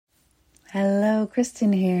Hello,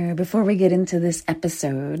 Kristen here. Before we get into this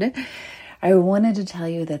episode, I wanted to tell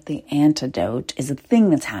you that the antidote is a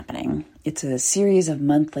thing that's happening. It's a series of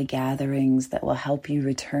monthly gatherings that will help you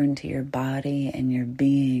return to your body and your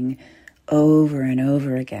being over and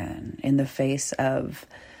over again in the face of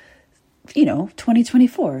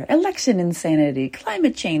 2024, election insanity,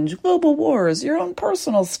 climate change, global wars, your own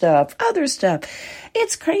personal stuff, other stuff.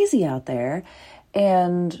 It's crazy out there.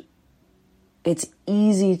 And it's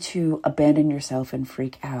easy to abandon yourself and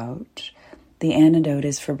freak out. The antidote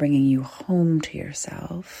is for bringing you home to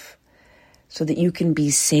yourself so that you can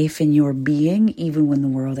be safe in your being, even when the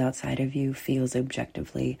world outside of you feels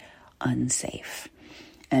objectively unsafe.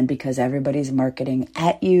 And because everybody's marketing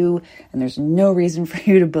at you and there's no reason for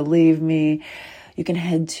you to believe me, you can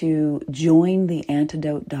head to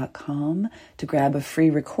jointheantidote.com to grab a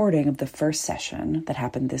free recording of the first session that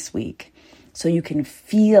happened this week so you can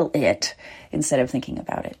feel it instead of thinking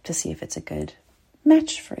about it to see if it's a good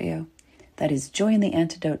match for you. That is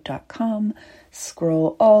jointheantidote.com.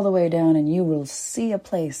 Scroll all the way down and you will see a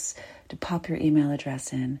place to pop your email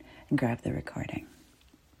address in and grab the recording.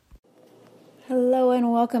 Hello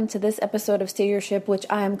and welcome to this episode of Steer Your Ship, which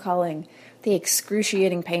I am calling The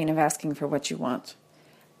Excruciating Pain of Asking for What You Want.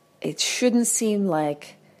 It shouldn't seem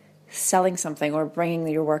like selling something or bringing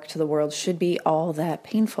your work to the world should be all that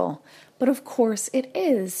painful. But of course it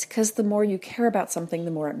is, because the more you care about something,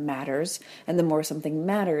 the more it matters. And the more something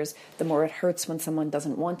matters, the more it hurts when someone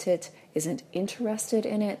doesn't want it, isn't interested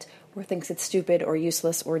in it, or thinks it's stupid or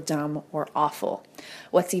useless or dumb or awful.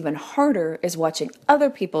 What's even harder is watching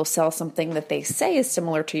other people sell something that they say is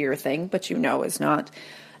similar to your thing, but you know is not,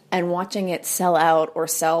 and watching it sell out or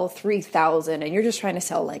sell 3,000 and you're just trying to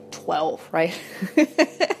sell like 12, right?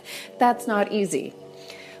 That's not easy.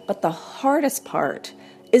 But the hardest part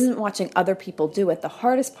isn't watching other people do it. The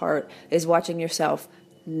hardest part is watching yourself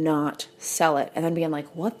not sell it and then being like,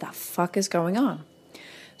 what the fuck is going on?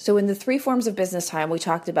 So in the 3 forms of business time, we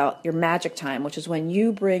talked about your magic time, which is when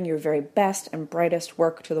you bring your very best and brightest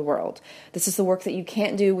work to the world. This is the work that you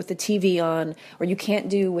can't do with the TV on, or you can't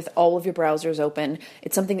do with all of your browsers open.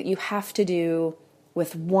 It's something that you have to do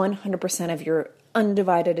with 100% of your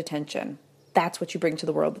undivided attention. That's what you bring to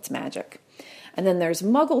the world that's magic. And then there's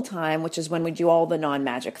Muggle time, which is when we do all the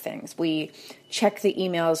non-magic things. We check the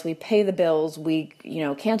emails, we pay the bills, we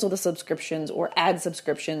cancel the subscriptions or add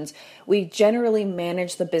subscriptions. We generally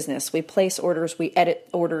manage the business. We place orders, we edit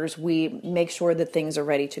orders, we make sure that things are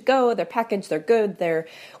ready to go, they're packaged, they're good,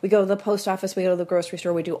 we go to the post office, we go to the grocery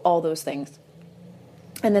store, we do all those things.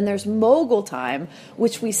 And then there's Mogul time,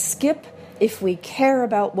 which we skip if we care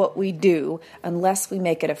about what we do, unless we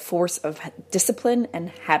make it a force of discipline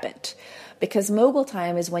and habit. Because mogul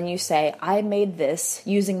time is when you say, I made this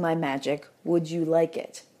using my magic, would you like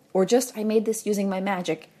it? Or just, I made this using my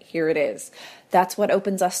magic, here it is. That's what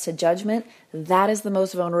opens us to judgment. That is the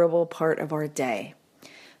most vulnerable part of our day.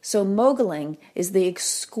 So moguling is the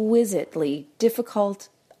exquisitely difficult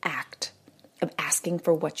act of asking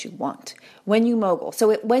for what you want. When you mogul.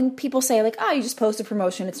 So when people say like, you just post a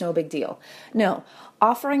promotion, it's no big deal. No,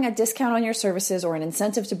 offering a discount on your services or an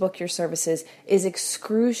incentive to book your services is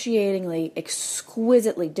excruciatingly,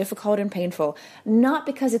 exquisitely difficult and painful. Not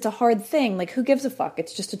because it's a hard thing, like who gives a fuck?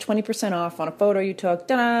 It's just a 20% off on a photo you took,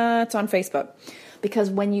 ta-da, it's on Facebook.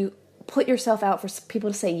 Because when you put yourself out for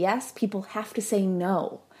people to say yes, people have to say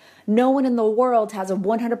no. No one in the world has a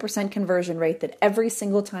 100% conversion rate that every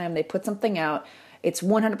single time they put something out, it's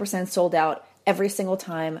 100% sold out every single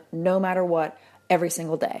time, no matter what, every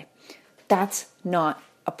single day. That's not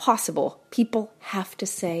possible. People have to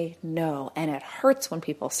say no, and it hurts when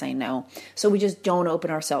people say no, so we just don't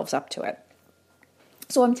open ourselves up to it.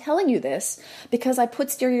 So I'm telling you this because I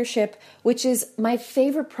put Steer Your Ship, which is my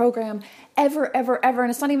favorite program ever. And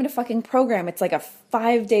it's not even a fucking program. It's like a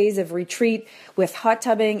 5 days of retreat with hot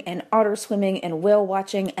tubbing and otter swimming and whale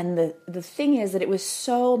watching. And the thing is that it was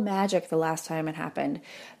so magic the last time it happened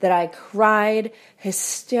that I cried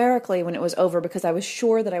hysterically when it was over because I was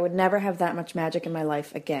sure that I would never have that much magic in my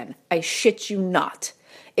life again. I shit you not.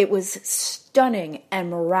 It was stunning and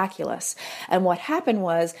miraculous. And what happened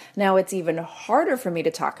was, now it's even harder for me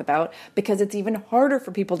to talk about because it's even harder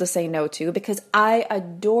for people to say no to because I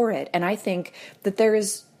adore it. And I think that there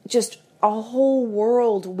is just a whole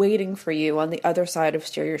world waiting for you on the other side of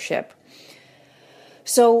Steer Your Ship.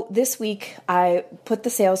 So this week I put the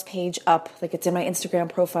sales page up, like it's in my Instagram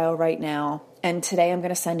profile right now. And today I'm going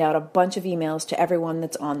to send out a bunch of emails to everyone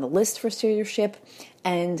that's on the list for Steer Your Ship.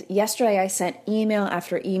 And yesterday I sent email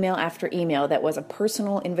after email after email that was a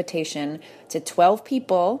personal invitation to 12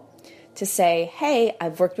 people to say, hey,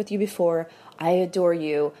 I've worked with you before. I adore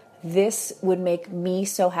you. this would make me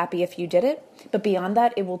so happy if you did it. But beyond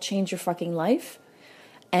that, it will change your fucking life.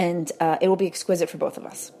 And it will be exquisite for both of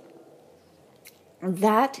us.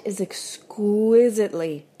 That is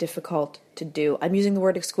exquisitely difficult to do. I'm using the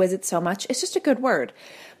word exquisite so much. It's just a good word.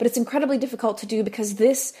 But it's incredibly difficult to do because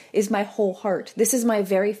this is my whole heart. This is my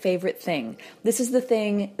very favorite thing. This is the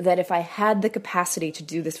thing that if I had the capacity to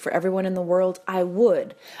do this for everyone in the world, I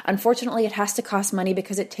would. Unfortunately, it has to cost money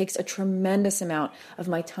because it takes a tremendous amount of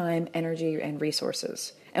my time, energy, and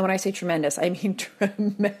resources. And when I say tremendous, I mean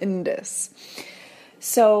tremendous.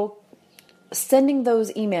 So sending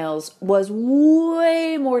those emails was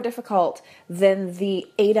way more difficult than the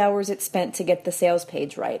 8 hours it spent to get the sales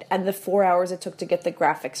page right, and the 4 hours it took to get the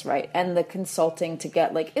graphics right, and the consulting to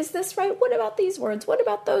get like, is this right? What about these words? What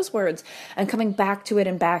about those words? And coming back to it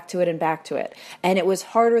and back to it and back to it. And it was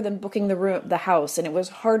harder than booking the house, and it was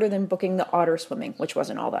harder than booking the otter swimming, which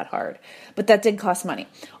wasn't all that hard. But that did cost money.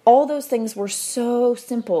 All those things were so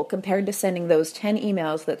simple compared to sending those 10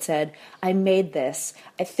 emails that said, I made this.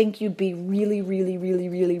 I think you'd be really, really, really,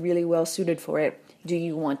 really, really well suited for it. Do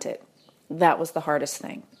you want it? That was the hardest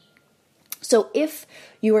thing. So if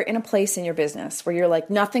you are in a place in your business where you're like,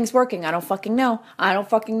 nothing's working, I don't fucking know. I don't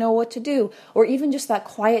fucking know what to do. Or even just that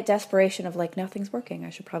quiet desperation of like, nothing's working. I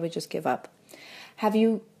should probably just give up. Have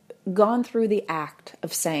you gone through the act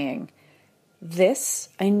of saying,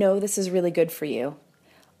 I know this is really good for you.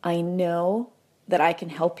 I know that I can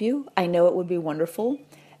help you. I know it would be wonderful.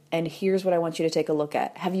 And here's what I want you to take a look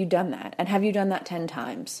at. Have you done that? And have you done that 10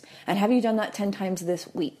 times? And have you done that 10 times this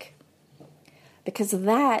week? Because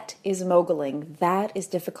that is moguling. That is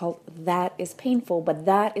difficult. That is painful. But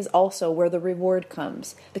that is also where the reward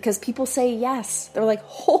comes. Because people say yes. They're like,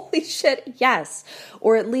 holy shit, yes.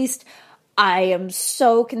 Or at least I am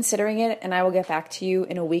so considering it and I will get back to you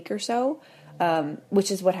in a week or so.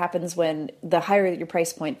 Which is what happens when the higher your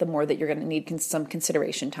price point, the more that you're going to need some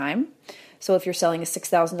consideration time. So if you're selling a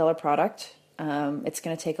 $6,000 product, it's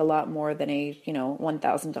going to take a lot more than a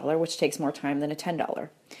 $1,000, which takes more time than a $10.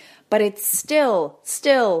 But it's still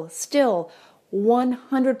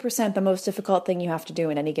 100% the most difficult thing you have to do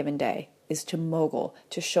in any given day is to mogul,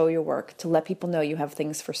 to show your work, to let people know you have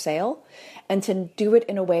things for sale, and to do it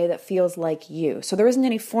in a way that feels like you. So there isn't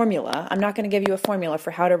any formula. I'm not going to give you a formula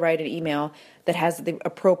for how to write an email that has the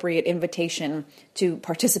appropriate invitation to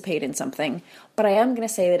participate in something. But I am going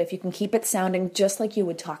to say that if you can keep it sounding just like you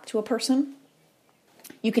would talk to a person,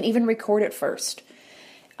 you can even record it first.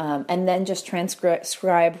 And then just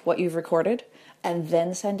transcribe what you've recorded and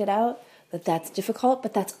then send it out. That's difficult,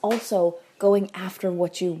 but that's also going after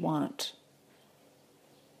what you want.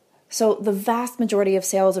 So the vast majority of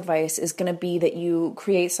sales advice is going to be that you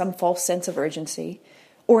create some false sense of urgency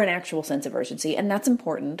or an actual sense of urgency, and that's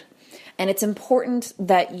important. And it's important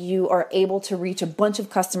that you are able to reach a bunch of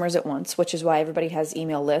customers at once, which is why everybody has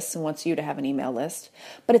email lists and wants you to have an email list.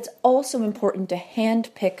 But it's also important to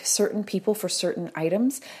handpick certain people for certain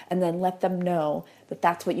items and then let them know that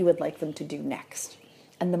that's what you would like them to do next.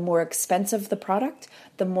 And the more expensive the product,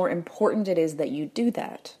 the more important it is that you do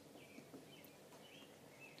that.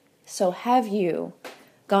 So have you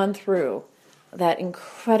gone through that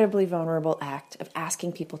incredibly vulnerable act of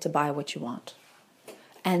asking people to buy what you want?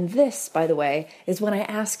 And this, by the way, is when I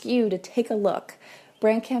ask you to take a look.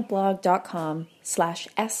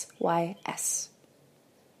 brandcampblog.com/SYS.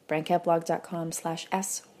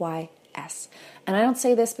 brandcampblog.com/SYS. And I don't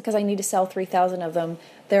say this because I need to sell 3,000 of them.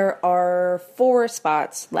 There are 4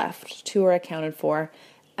 spots left. 2 are accounted for.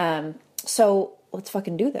 So let's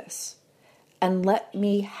fucking do this. And let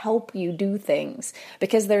me help you do things.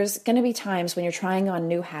 Because there's going to be times when you're trying on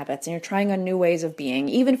new habits and you're trying on new ways of being,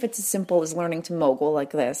 even if it's as simple as learning to mogul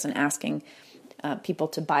like this and asking people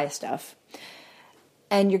to buy stuff.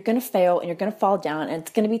 And you're going to fail and you're going to fall down and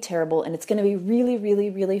it's going to be terrible and it's going to be really,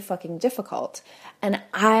 really, really fucking difficult. And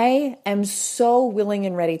I am so willing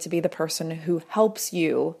and ready to be the person who helps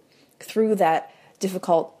you through that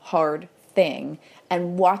difficult, hard thing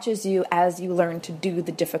and watches you as you learn to do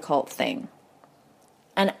the difficult thing.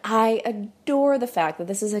 And I adore the fact that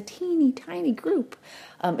this is a teeny tiny group.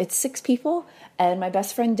 It's 6 people, and my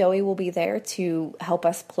best friend Doey will be there to help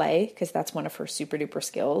us play, because that's one of her super duper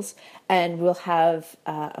skills. And we'll have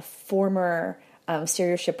a former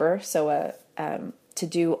stereo shipper, so to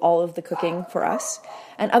do all of the cooking for us.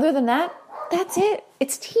 And other than that, that's it.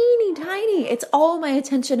 It's teeny tiny. It's all my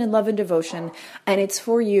attention and love and devotion. And it's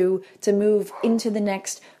for you to move into the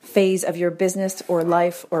next phase of your business or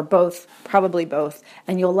life or both, probably both.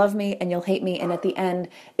 And you'll love me and you'll hate me. And at the end,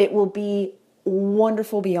 it will be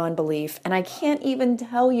wonderful beyond belief. And I can't even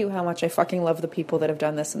tell you how much I fucking love the people that have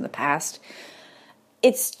done this in the past.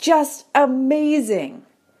 It's just amazing.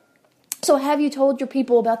 So have you told your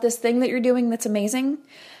people about this thing that you're doing that's amazing?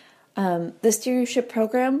 The Stewardship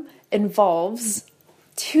program involves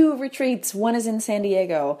 2 retreats. One is in San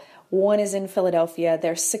Diego. One is in Philadelphia.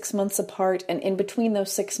 They're 6 months apart. And in between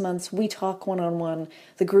those 6 months, we talk one-on-one.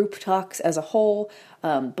 The group talks as a whole,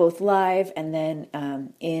 both live and then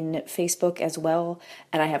in Facebook as well.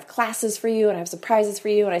 And I have classes for you, and I have surprises for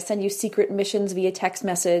you, and I send you secret missions via text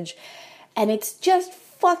message. And it's just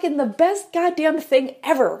fucking the best goddamn thing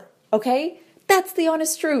ever. Okay? That's the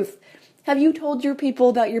honest truth. Have you told your people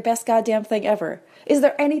about your best goddamn thing ever? Is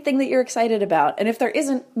there anything that you're excited about? And if there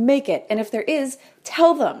isn't, make it. And if there is,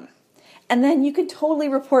 tell them. And then you can totally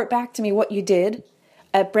report back to me what you did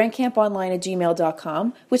at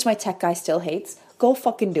brandcamponline@gmail.com, which my tech guy still hates. Go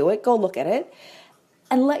fucking do it. Go look at it.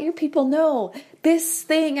 And let your people know, this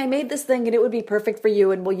thing, I made this thing and it would be perfect for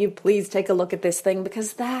you. And will you please take a look at this thing?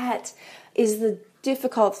 Because that is the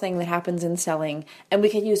difficult thing that happens in selling, and we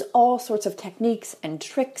can use all sorts of techniques and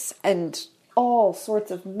tricks and all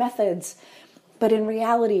sorts of methods, but in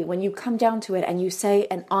reality, when you come down to it and you say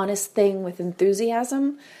an honest thing with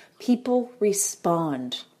enthusiasm, people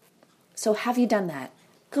respond. So have you done that?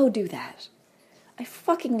 Go do that. I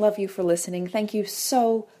fucking love you for listening. Thank you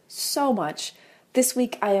so much. This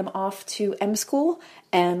week I am off to M School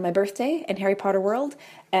and my birthday in Harry Potter World.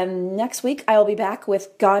 And next week I will be back with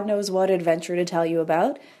God knows what adventure to tell you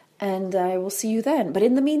about. And I will see you then. But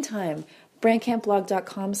in the meantime,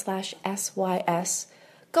 brandcampblog.com/SYS.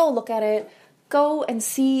 Go look at it. Go and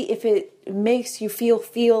see if it makes you feel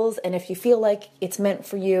feels and if you feel like it's meant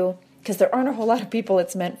for you. Because there aren't a whole lot of people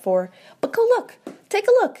it's meant for. But go look. Take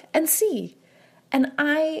a look and see. And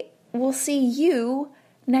I will see you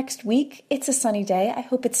next week. It's a sunny day. I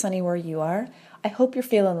hope it's sunny where you are. I hope you're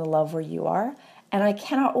feeling the love where you are. And I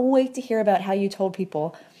cannot wait to hear about how you told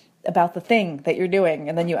people about the thing that you're doing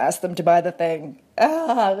and then you asked them to buy the thing.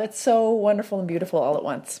 That's so wonderful and beautiful all at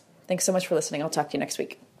once. Thanks so much for listening. I'll talk to you next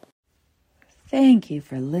week. Thank you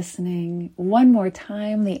for listening. One more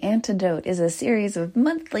time, The Antidote is a series of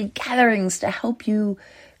monthly gatherings to help you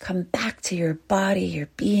come back to your body, your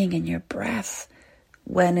being, and your breath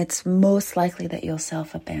when it's most likely that you'll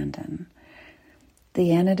self-abandon.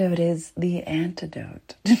 The antidote is the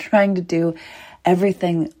antidote to trying to do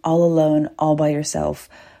everything all alone, all by yourself,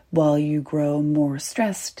 while you grow more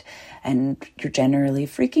stressed and you're generally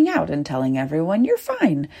freaking out and telling everyone you're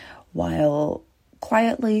fine, while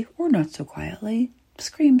quietly, or not so quietly,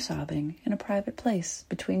 scream sobbing in a private place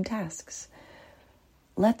between tasks.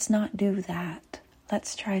 Let's not do that.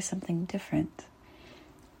 Let's try something different.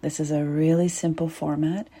 This is a really simple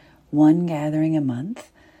format, one gathering a month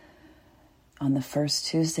on the first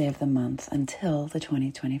Tuesday of the month until the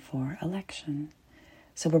 2024 election.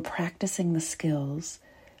 So we're practicing the skills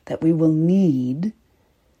that we will need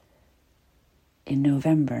in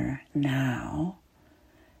November now.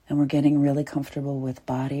 And we're getting really comfortable with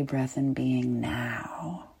body, breath, and being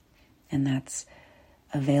now. And that's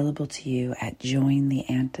available to you at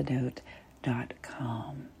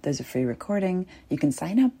jointheantidote.com. There's a free recording. You can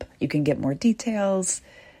sign up. You can get more details.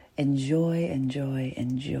 Enjoy, enjoy,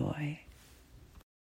 enjoy.